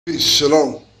Peace,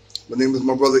 shalom. My name is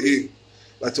my brother E.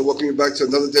 I'd like to welcome you back to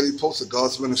another daily post of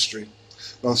God's ministry.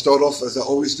 I'll start off as I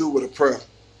always do with a prayer.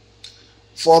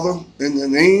 Father, in the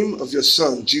name of your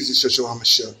Son, Jesus YESHUA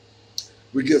HAMMIACH,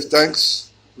 we give thanks,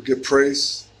 we give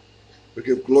praise, we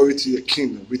give glory to your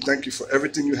kingdom. We thank you for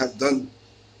everything you have done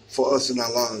for us in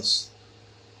our lives.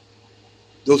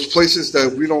 Those places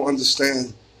that we don't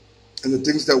understand and the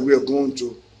things that we are going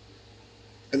through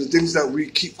and the things that we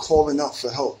keep calling out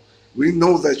for help. We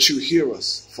know that you hear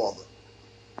us, Father.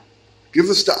 Give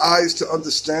us the eyes to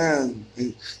understand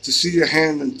and to see your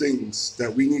hand in things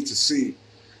that we need to see,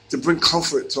 to bring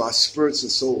comfort to our spirits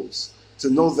and souls, to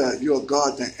know that you're a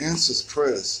God that answers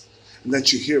prayers and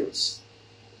that you hear us.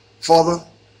 Father,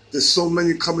 there's so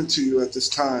many coming to you at this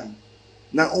time,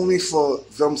 not only for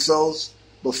themselves,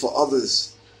 but for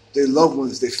others, their loved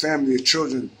ones, their family, their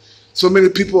children. So many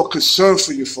people are concerned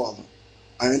for you, Father.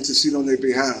 I intercede on their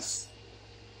behalf.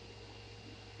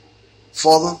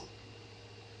 Father,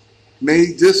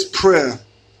 may this prayer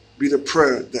be the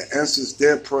prayer that answers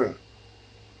their prayer.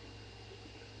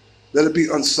 Let it be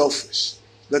unselfish.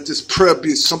 Let this prayer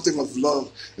be something of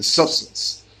love and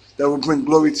substance that will bring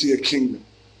glory to your kingdom.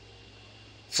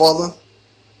 Father,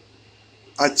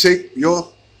 I take your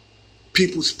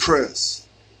people's prayers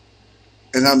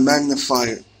and I magnify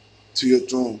it to your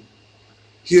throne.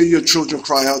 Hear your children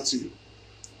cry out to you.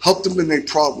 Help them in their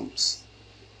problems.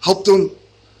 Help them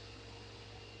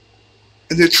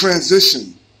in their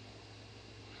transition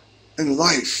in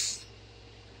life,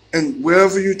 and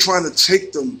wherever you're trying to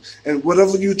take them, and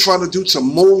whatever you're trying to do to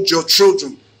mold your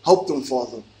children, help them,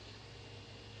 Father.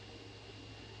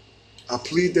 I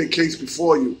plead their case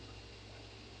before you,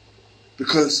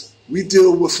 because we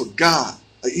deal with a God,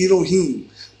 a Elohim,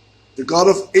 the God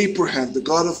of Abraham, the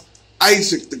God of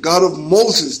Isaac, the God of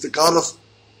Moses, the God of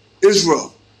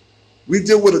Israel. We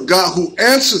deal with a God who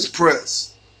answers prayers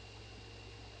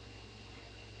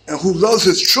and who loves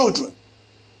his children.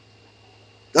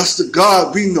 That's the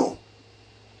God we know.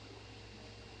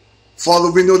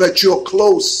 Father, we know that you're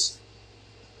close.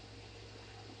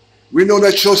 We know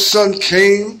that your Son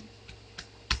came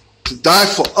to die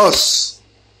for us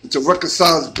and to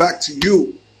reconcile us back to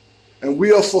you. And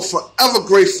we are forever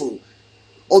grateful,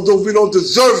 although we don't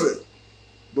deserve it,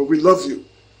 but we love you.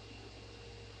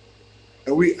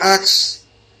 And we ask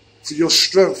for your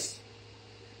strength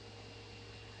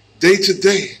day to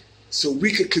day, so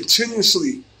we can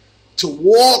continuously to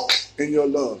walk in your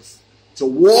love, to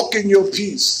walk in your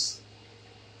peace,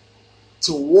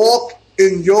 to walk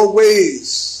in your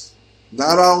ways,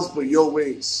 not ours, but your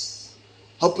ways.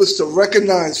 Help us to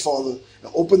recognize, Father,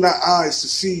 and open our eyes to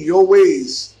see your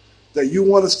ways that you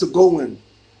want us to go in.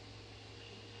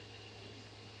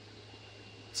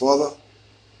 Father,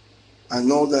 I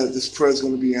know that this prayer is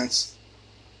going to be answered.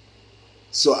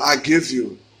 So I give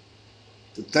you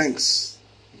the thanks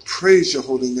and praise your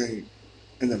holy name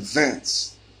in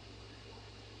advance,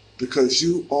 because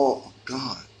you are a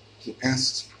God who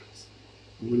answers prayers.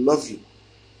 And we love you.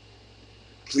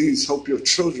 Please help your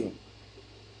children.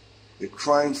 They're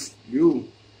crying for you.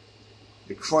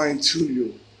 They're crying to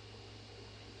you.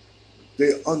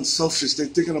 They're unselfish. They're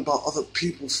thinking about other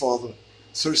people, Father.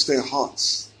 Search their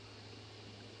hearts.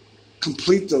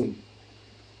 Complete them.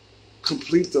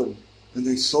 Complete them in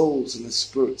their souls and their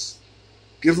spirits.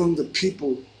 Give them the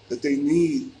people that they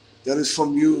need, that is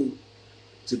from you,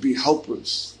 to be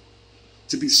helpers,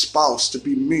 to be spouse, to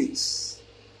be mates,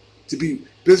 to be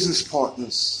business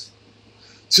partners,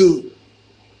 to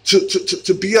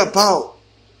be about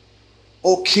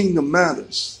all kingdom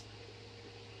matters.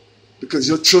 Because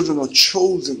your children are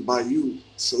chosen by you,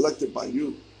 selected by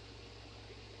you.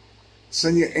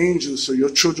 Send your angels so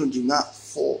your children do not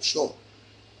fall short.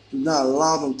 Do not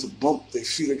allow them to bump their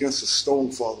feet against a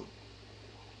stone, Father.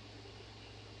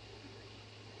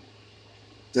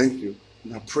 Thank you.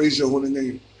 And I praise your holy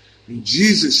name. In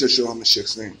Jesus YESHUA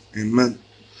HAMMIACH's name. Amen.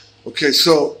 Okay,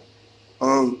 so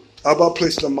how about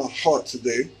placing on my heart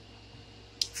today?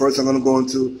 First, I'm going to go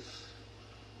into,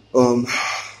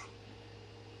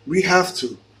 we have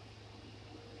to,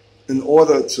 in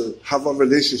order to have a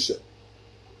relationship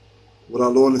with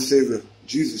our Lord and Savior,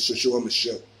 Jesus YESHUA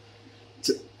HAMMIACH,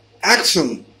 to ask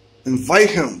him, invite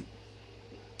him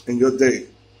in your day.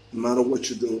 No matter what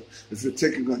you do. If you're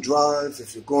taking a drive,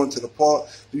 if you're going to the park,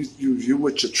 you're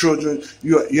with your children,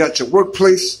 you're at your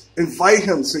workplace, invite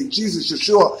him. Say, Jesus,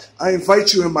 YESHUA, I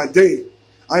invite you in my day.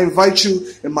 I invite you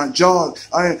in my job.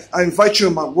 I invite you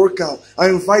in my workout. I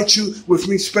invite you with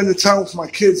me spending time with my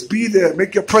kids. Be there.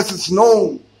 Make your presence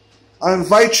known. I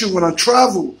invite you when I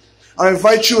travel. I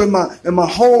invite you in my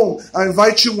home. I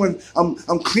invite you when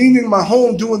I'm cleaning my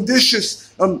home, doing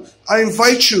dishes. I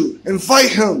invite you,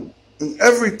 invite him in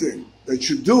everything that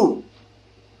you do.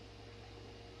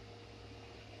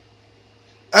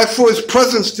 Ask for his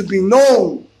presence to be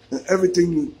known in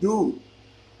everything you do,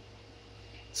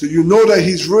 so you know that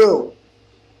he's real.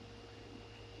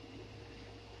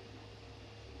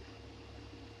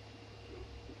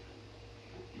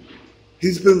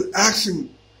 He's been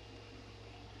asking,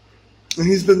 and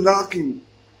he's been knocking,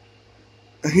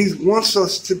 and he wants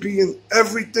us to be in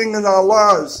everything in our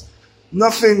lives.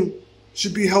 Nothing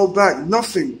should be held back.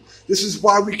 Nothing. This is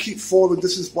why we keep falling.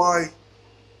 This is why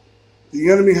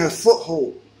the enemy has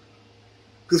foothold.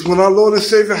 Because when our Lord and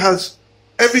Savior has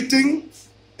everything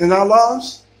in our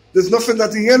lives, there's nothing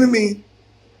that the enemy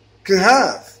can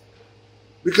have.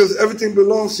 Because everything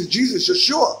belongs to Jesus,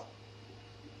 Yeshua,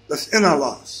 that's in our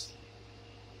lives.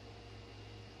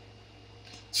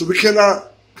 So we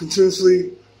cannot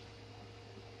continuously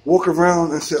walk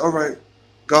around and say, all right,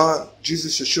 God,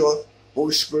 Jesus, Yeshua,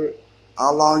 Holy Spirit, I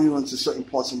allow you into certain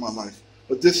parts of my life.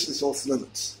 But this is off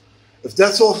limits. If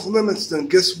that's off limits, then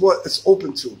guess what it's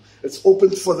open to? It's open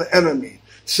for the enemy,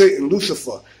 Satan,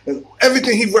 Lucifer, and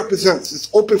everything he represents. It's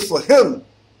open for him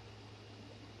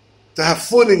to have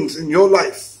footings in your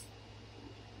life.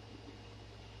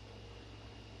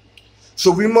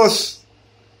 So we must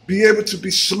be able to be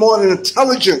smart and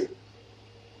intelligent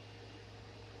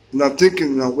in our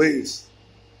thinking, in our ways.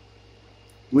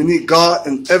 We need God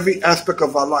in every aspect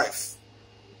of our life.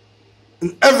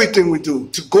 In everything we do.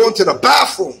 To go into the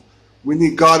bathroom, we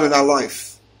need God in our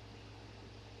life.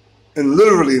 And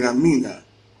literally, and I mean that.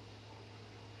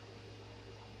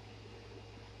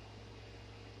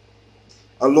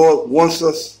 Our Lord wants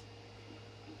us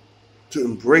to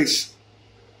embrace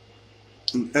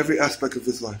in every aspect of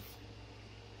his life.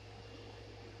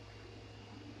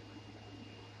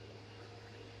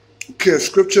 Okay, a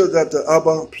scripture that the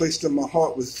Abba placed in my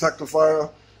heart was Zechariah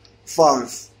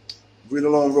 5. Read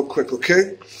along real quick,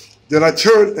 okay? Then I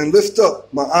turned and lifted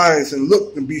up my eyes and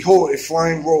looked, and behold, a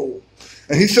flying roll.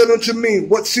 And he said unto me,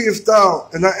 what seest thou?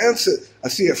 And I answered, I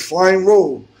see a flying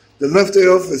roll. The length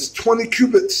thereof is 20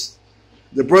 cubits.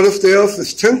 The breadth thereof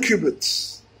is 10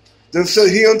 cubits. Then said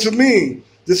he unto me,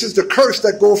 this is the curse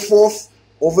that goeth forth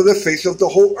over the face of the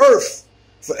whole earth.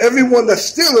 For everyone that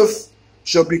stealeth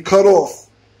shall be cut off,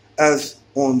 as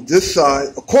on this side,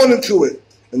 according to it.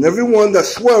 And everyone that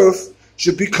sweareth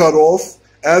should be cut off,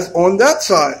 as on that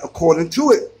side, according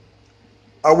to it.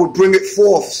 I will bring it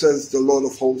forth, says the Lord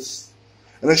of hosts,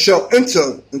 and it shall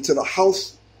enter into the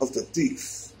house of the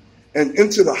thief, and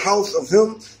into the house of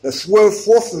him that sweareth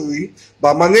forthfully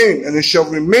by my name, and it shall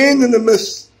remain in the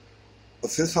midst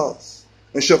of his house,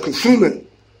 and shall consume it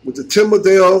with the timber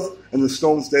thereof and the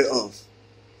stones thereof.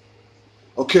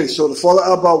 Okay, so the Father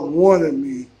Abba wanted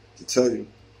me to tell you.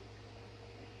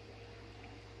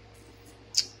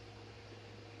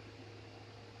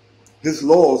 His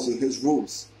laws and his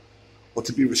rules are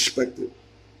to be respected.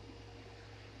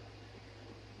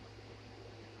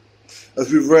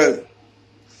 As we read,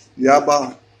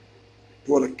 Yahweh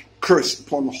brought a curse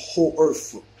upon the whole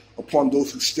earth, upon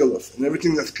those who stealeth, and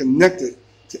everything that's connected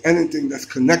to anything that's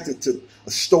connected to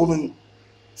a stolen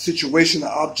situation, an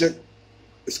object,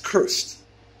 is cursed.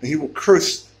 And he will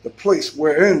curse the place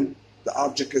wherein the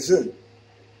object is in.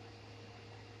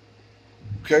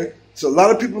 Okay? So a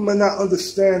lot of people may not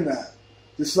understand that.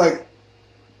 Just like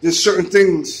there's certain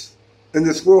things in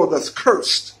this world that's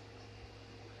cursed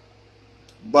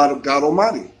by the God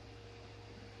Almighty.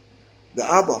 The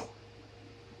Abba,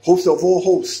 host of all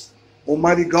hosts,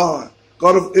 Almighty God,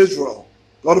 God of Israel,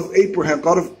 God of Abraham,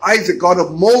 God of Isaac, God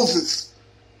of Moses,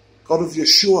 God of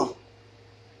Yeshua.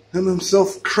 Him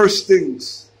himself cursed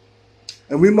things.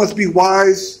 And we must be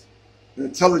wise and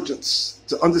intelligent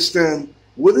to understand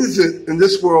what is it in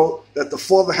this world that the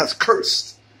Father has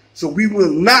cursed. So we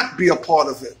will not be a part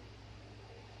of it.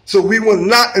 So we will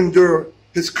not endure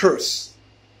his curse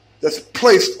that's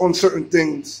placed on certain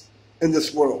things in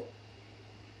this world.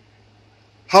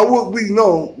 How will we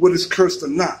know what is cursed or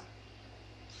not?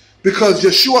 Because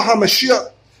YESHUA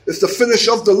HAMMIACH is the finish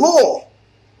of the law.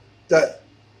 That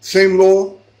same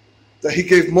law that he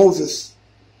gave Moses,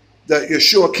 that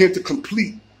Yeshua came to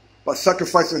complete by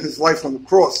sacrificing his life on the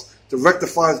cross to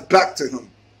rectify us back to him.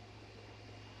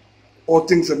 All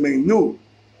things are made new.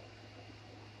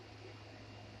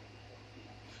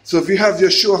 So if you have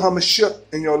YESHUA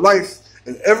HAMMIACH in your life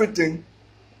and everything,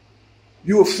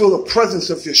 you will feel the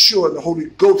presence of Yeshua and the Holy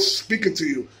Ghost speaking to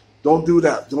you. Don't do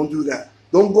that. Don't do that.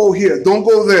 Don't go here. Don't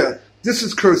go there. This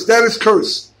is cursed. That is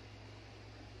cursed.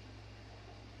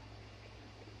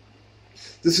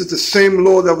 This is the same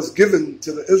law that was given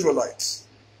to the Israelites.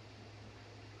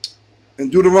 In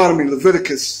Deuteronomy,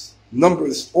 Leviticus,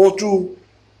 Numbers, all through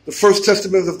the First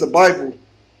Testament of the Bible,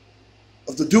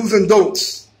 of the do's and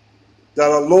don'ts that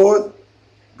our Lord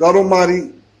God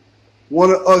Almighty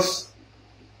wanted us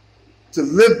to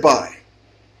live by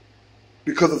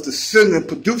because of the sin it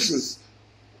produces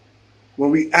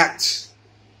when we act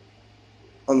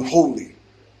unholy.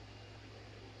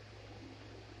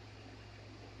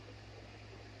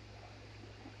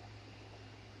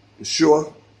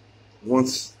 Yeshua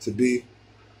wants to be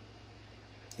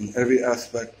in every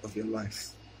aspect of your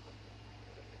life.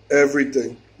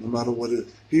 Everything, no matter what it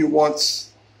is. He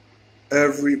wants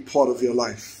every part of your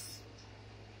life.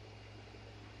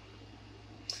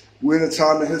 We're in a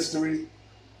time in history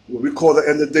what we call the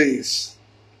end of days.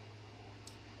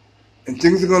 And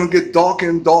things are going to get darker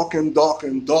and darker and darker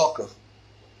and darker.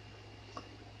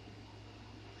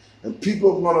 And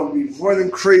people are going to be running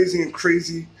crazy and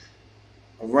crazy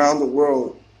around the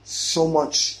world. So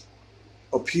much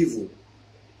upheaval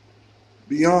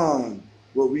beyond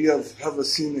what we have ever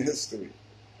seen in history.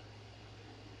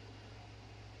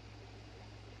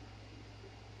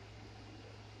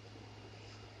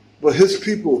 But his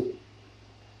people,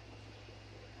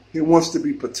 he wants to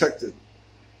be protected.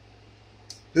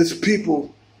 His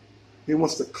people, he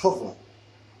wants to cover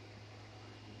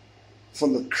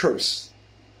from the curse.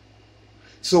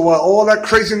 So while all that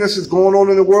craziness is going on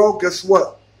in the world, guess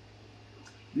what?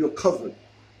 You're covered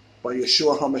by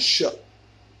YESHUA HAMMIACH.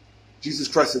 Jesus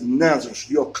Christ of Nazareth.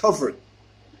 You're covered.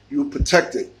 You're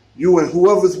protected. You and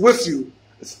whoever's with you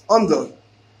is under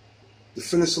the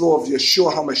finished law of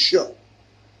YESHUA HAMMIACH.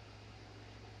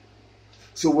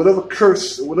 So whatever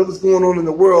curse or whatever's going on in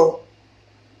the world,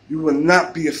 you will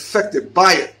not be affected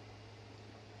by it.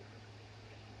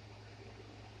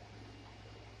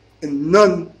 And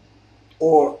none,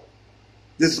 or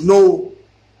there's no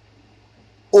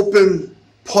open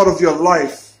part of your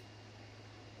life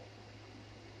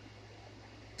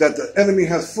that the enemy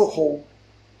has foothold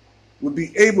would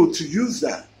be able to use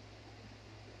that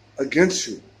against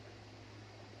you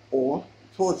or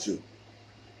towards you.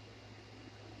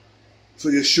 So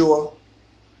Yeshua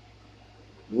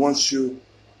wants you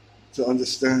to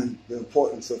understand the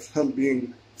importance of him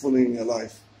being fully in your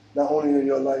life. Not only in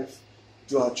your life,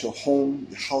 throughout your home,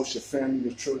 your house, your family,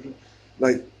 your children.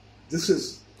 Like, this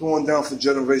is going down from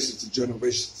generation to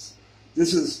generations.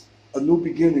 This is a new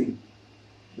beginning.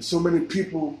 There's so many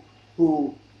people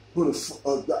who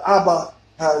the Abba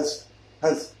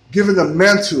has given a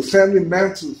mantle, family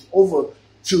mantles over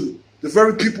to the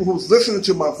very people who's listening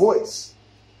to my voice.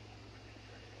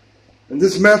 And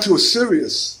this mantle is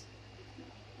serious.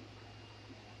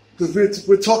 Because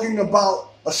we're talking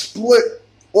about a split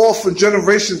off from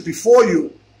generations before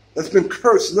you that's been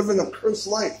cursed, living a cursed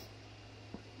life.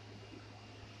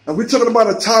 And we're talking about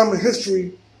a time in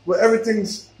history where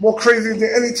everything's more crazy than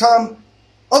any time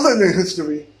other than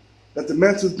history that the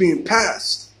mantle is being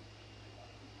passed.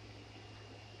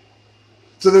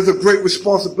 So there's a great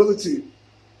responsibility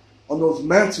on those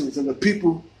mantles and the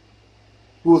people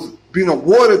who have been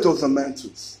awarded those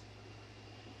mantles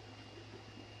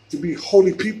to be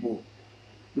holy people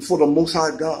before the Most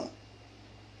High God,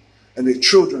 and their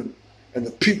children and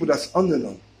the people that's under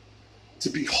them to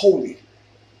be holy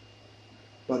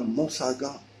by the Most High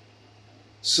God,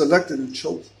 selected and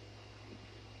chosen.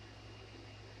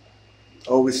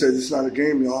 I always say this is not a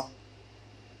game, y'all.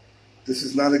 This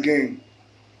is not a game.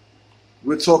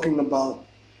 We're talking about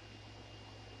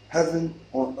heaven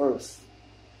on earth.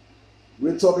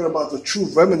 We're talking about the true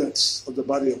remnants of the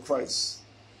body of Christ.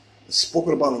 It's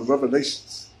spoken about in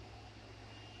Revelations.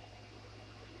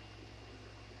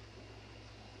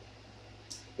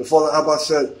 The Father Abba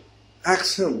said,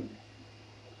 ask him.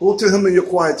 Go to him in your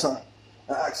quiet time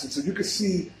and ask him so you can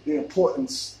see the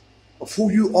importance of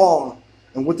who you are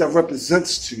and what that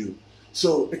represents to you.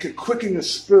 So it can quicken your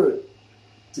spirit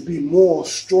to be more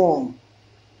strong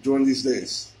during these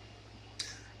days.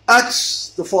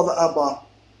 Ask the Father Abba,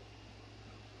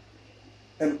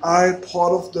 am I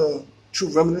part of the true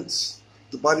remnants,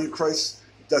 the body of Christ,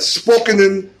 that's spoken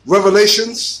in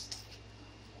Revelations?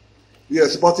 Yeah,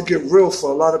 it's about to get real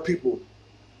for a lot of people.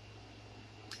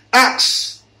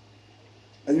 Ask,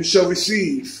 and you shall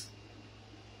receive.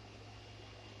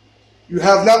 You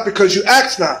have not because you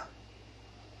ask not.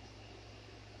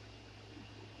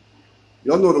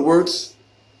 Y'all know the words.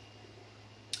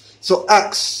 So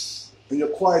ask in your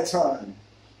quiet time.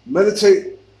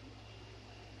 Meditate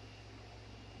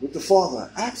with the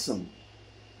Father. Ask him,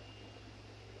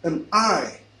 am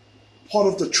I part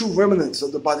of the true remnants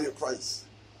of the body of Christ?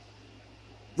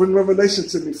 Bring revelation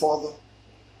to me, Father,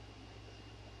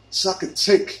 so I can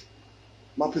take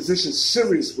my position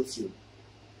serious with you.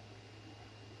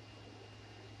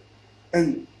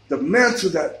 And the mantle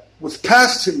that was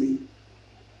passed to me,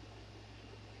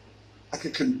 I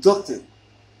can conduct it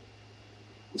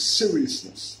with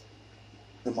seriousness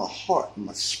in my heart, in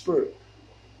my spirit,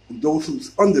 and those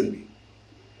who's under me.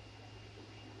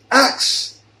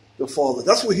 Ask the Father.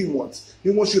 That's what he wants.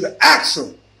 He wants you to ask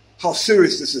him how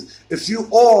serious this is. If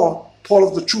you are part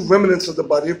of the true remnants of the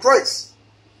body of Christ.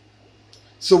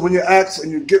 So when you ask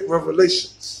and you get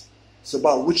revelations, it's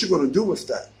about what you're going to do with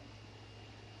that.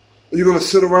 Are you going to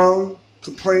sit around,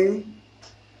 complain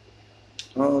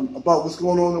about what's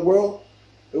going on in the world?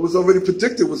 It was already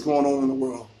predicted what's going on in the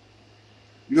world.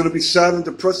 You're going to be sad and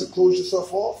depressed and close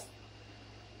yourself off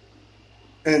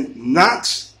and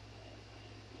not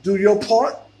do your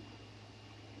part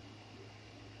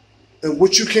and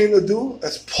what you came to do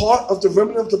as part of the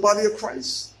remnant of the body of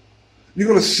Christ. You're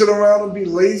going to sit around and be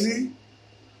lazy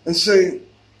and say,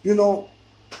 you know,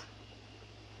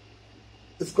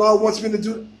 if God wants me to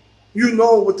do it, you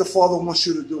know what the Father wants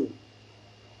you to do.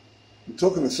 I'm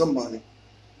talking to somebody.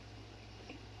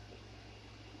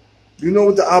 You know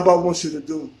what the Abba wants you to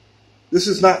do. This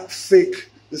is not fake.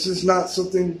 This is not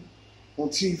something on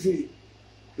TV.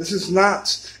 This is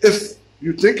not, if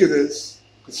you think it is,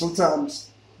 because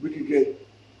sometimes we can get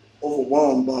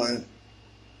overwhelmed by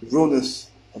the realness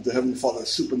of the Heavenly Father,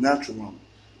 supernatural realm.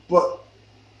 But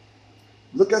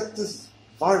look at this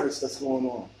virus that's going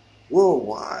on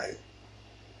worldwide.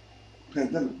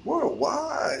 Pandemic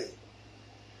worldwide.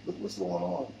 Look what's going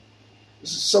on.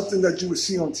 This is something that you would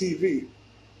see on TV.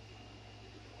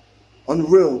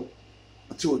 Unreal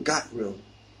until it got real.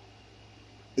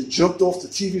 It jumped off the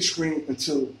TV screen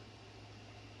into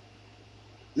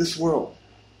this world.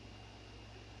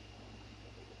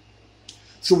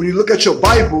 So when you look at your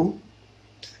Bible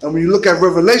and when you look at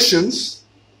Revelations,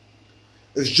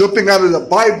 it's jumping out of the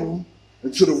Bible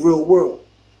into the real world.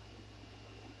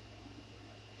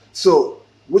 So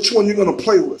which one are you going to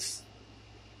play with?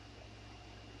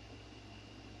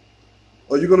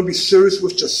 Are you going to be serious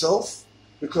with yourself?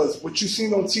 Because what you've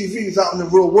seen on TV is out in the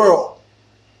real world.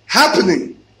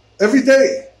 Happening every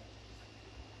day.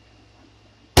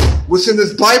 What's in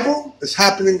this Bible is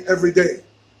happening every day.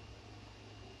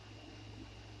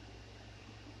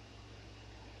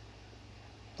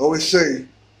 I always say,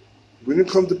 we didn't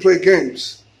come to play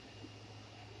games.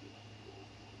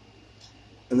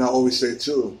 And I always say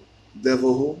too,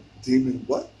 devil who? Demon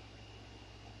what?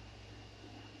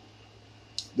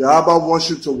 The Abba wants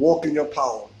you to walk in your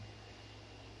power.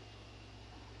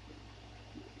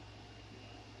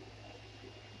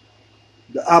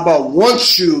 The Abba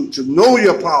wants you to know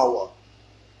your power.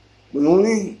 But the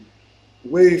only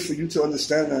way for you to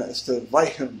understand that is to invite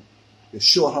him,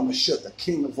 YESHUA HAMMIACH, the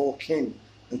King of all kings,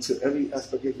 into every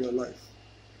aspect of your life.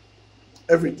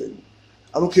 Everything.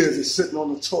 I don't care if you're sitting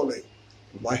on the toilet.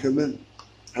 Invite him in.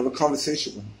 Have a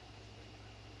conversation with him.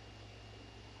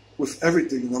 With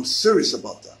everything. And I'm serious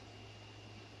about that.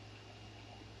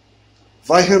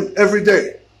 Invite him every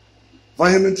day.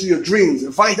 Invite him into your dreams.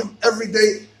 Invite him every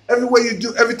day. Every way you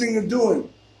do, everything you're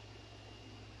doing.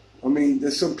 I mean,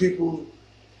 there's some people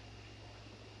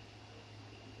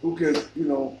who can, you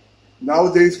know,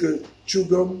 nowadays could chew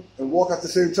gum and walk at the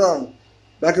same time.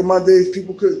 Back in my days,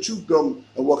 people couldn't chew gum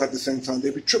and walk at the same time.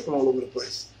 They'd be tripping all over the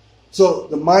place. So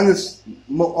the mind is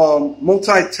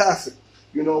multitasking,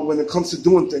 you know, when it comes to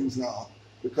doing things now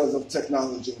because of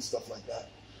technology and stuff like that.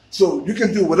 So you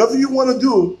can do whatever you want to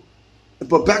do,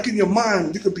 but back in your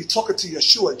mind, you could be talking to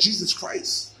YESHUA, Jesus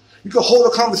Christ. You could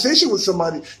hold a conversation with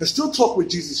somebody and still talk with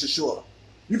Jesus YESHUA.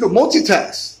 You could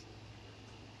multitask.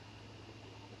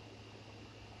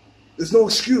 There's no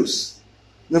excuse.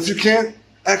 And if you can't,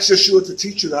 ask YESHUA to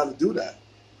teach you how to do that.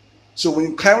 So when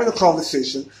you're carrying a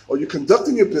conversation or you're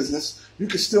conducting your business, you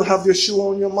can still have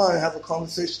YESHUA on your mind and have a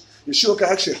conversation. YESHUA can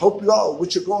actually help you out with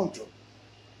what you're going through.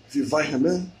 If you invite him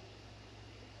in.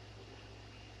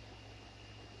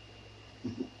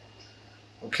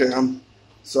 Okay, I'm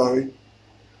sorry.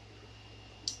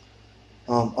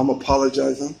 I'm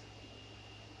apologizing.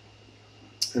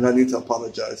 And I need to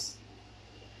apologize.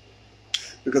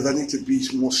 Because I need to be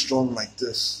more strong like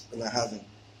this than I haven't.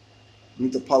 I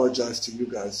need to apologize to you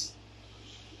guys.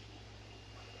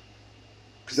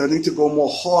 Because I need to go more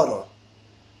harder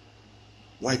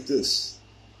like this.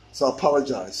 So I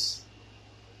apologize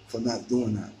for not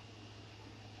doing that.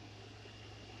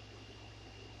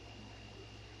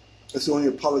 That's the only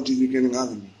apology you're getting out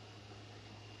of me.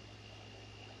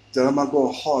 That I'm not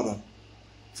going harder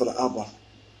for the Abba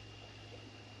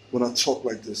when I talk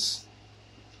like this.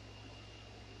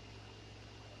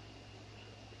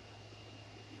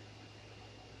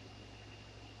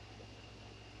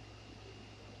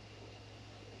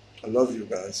 I love you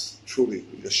guys, truly,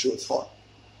 with YESHUA's heart.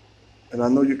 And I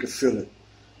know you can feel it.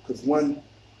 Because when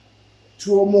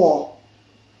 2 or more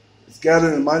is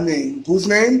gathered in my name, whose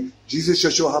name? Jesus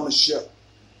YESHUA HAMMIACH.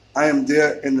 I am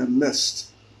there in the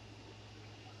midst.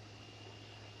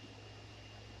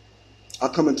 I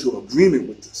come into agreement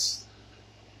with this.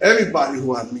 Everybody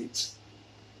who I meet,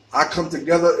 I come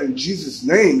together in Jesus'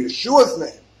 name, Yeshua's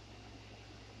name.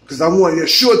 Because I want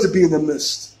Yeshua to be in the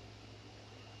midst.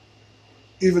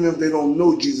 Even if they don't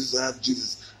know Jesus or have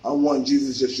Jesus, I want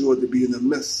Jesus Yeshua to be in the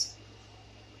midst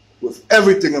with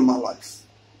everything in my life.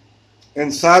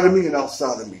 Inside of me and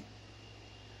outside of me.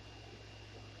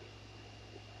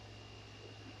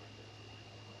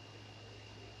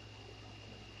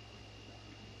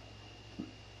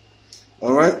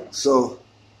 All right? So,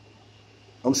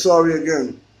 I'm sorry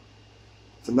again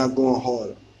for not going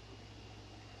harder.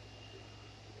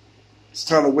 It's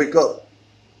time to wake up.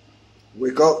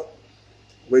 Wake up.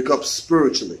 Wake up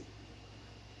spiritually.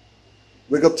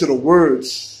 Wake up to the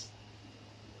words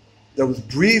that was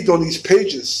breathed on these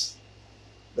pages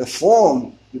that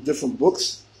form the different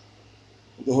books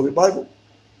of the Holy Bible.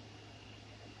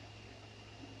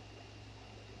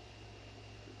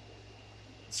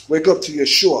 Let's wake up to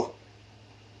Yeshua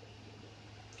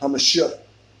HAMMIACH,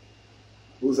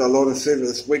 who is our Lord and Savior.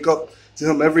 Let's wake up to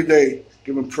him every day,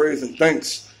 giving praise and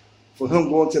thanks for him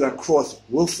going to that cross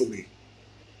willfully.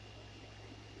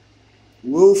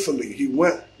 Willfully. He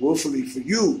went willfully for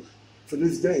you, for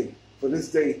this day,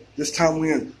 this time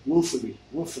we're in. Willfully.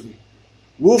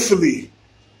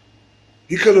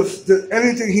 He could have done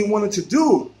anything he wanted to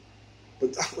do,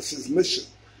 but that was his mission.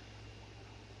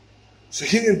 So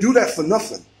he didn't do that for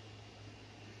nothing.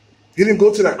 He didn't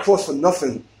go to that cross for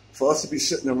nothing, for us to be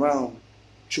sitting around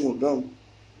chewing gum,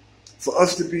 for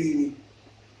us to be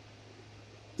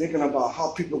thinking about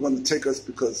how people are going to take us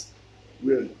because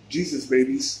we're Jesus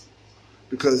babies,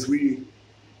 because we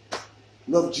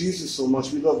love Jesus so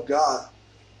much, we love God.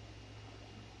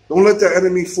 Don't let the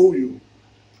enemy fool you,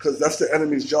 because that's the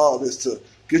enemy's job, is to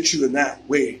get you in that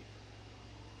way.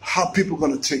 How people are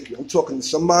going to take you. I'm talking to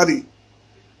somebody.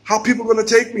 How people are going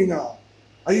to take me now?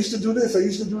 I used to do this, I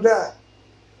used to do that.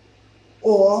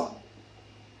 Or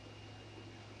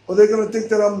they're going to think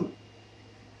that I'm,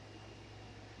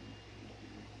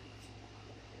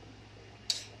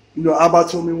 Abba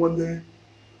told me one day,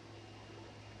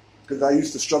 because I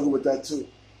used to struggle with that too,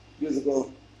 years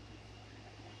ago.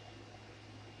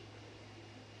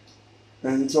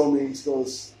 And he told me, he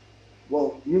goes,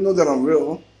 well, you know that I'm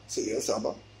real. I said, yes,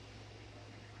 Abba. He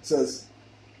says,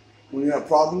 when you have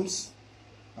problems,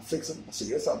 I fix them. I said,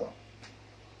 yes, Abba.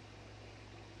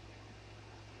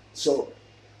 So,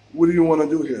 what do you want to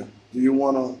do here? Do you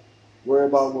want to worry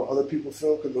about what other people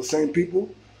feel? Because those same people,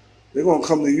 they're going to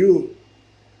come to you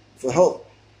for help.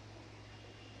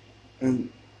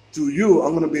 And through you,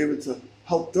 I'm going to be able to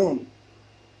help them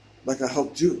like I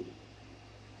helped you.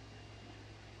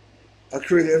 I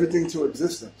created everything to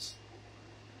existence.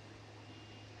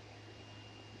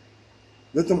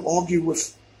 Let them argue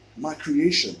with my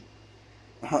creation,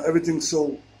 how everything's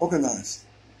so organized.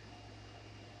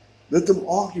 Let them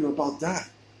argue about that.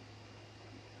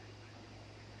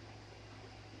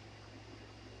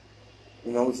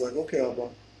 And I was like, okay, Abba.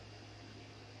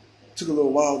 It took a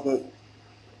little while, but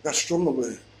got stronger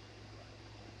with it.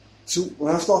 So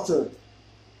when I start to,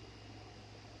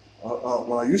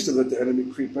 when I used to let the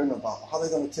enemy creep in about how they're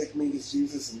going to take me, this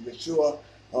Jesus and Yeshua,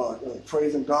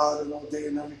 praising God and all day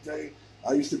and every day.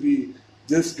 I used to be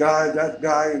this guy, that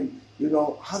guy, and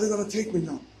how they going to take me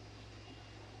now?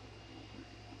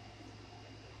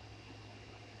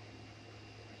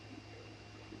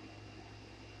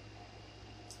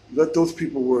 Let those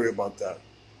people worry about that.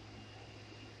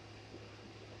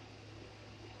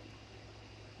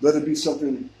 Let it be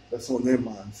something that's on their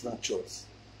minds, not yours.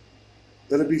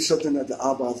 Let it be something that the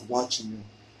Abba is watching you.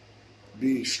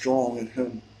 Be strong in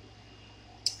him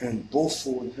and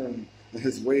boastful in him and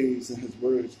his ways and his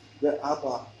words. Let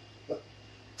Abba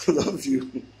love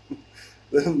you.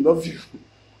 Let him love you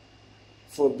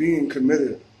for being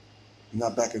committed,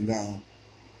 not backing down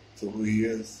to who he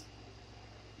is,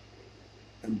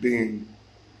 and being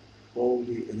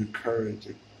boldly and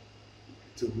encouraging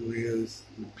to who he is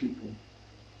with people.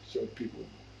 Show people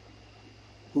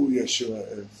who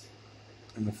Yeshua is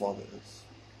and the Father is.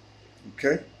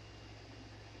 Okay?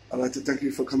 I'd like to thank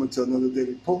you for coming to another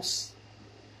daily post.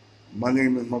 My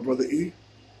name is my brother E.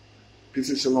 Peace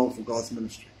and shalom for God's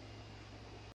ministry.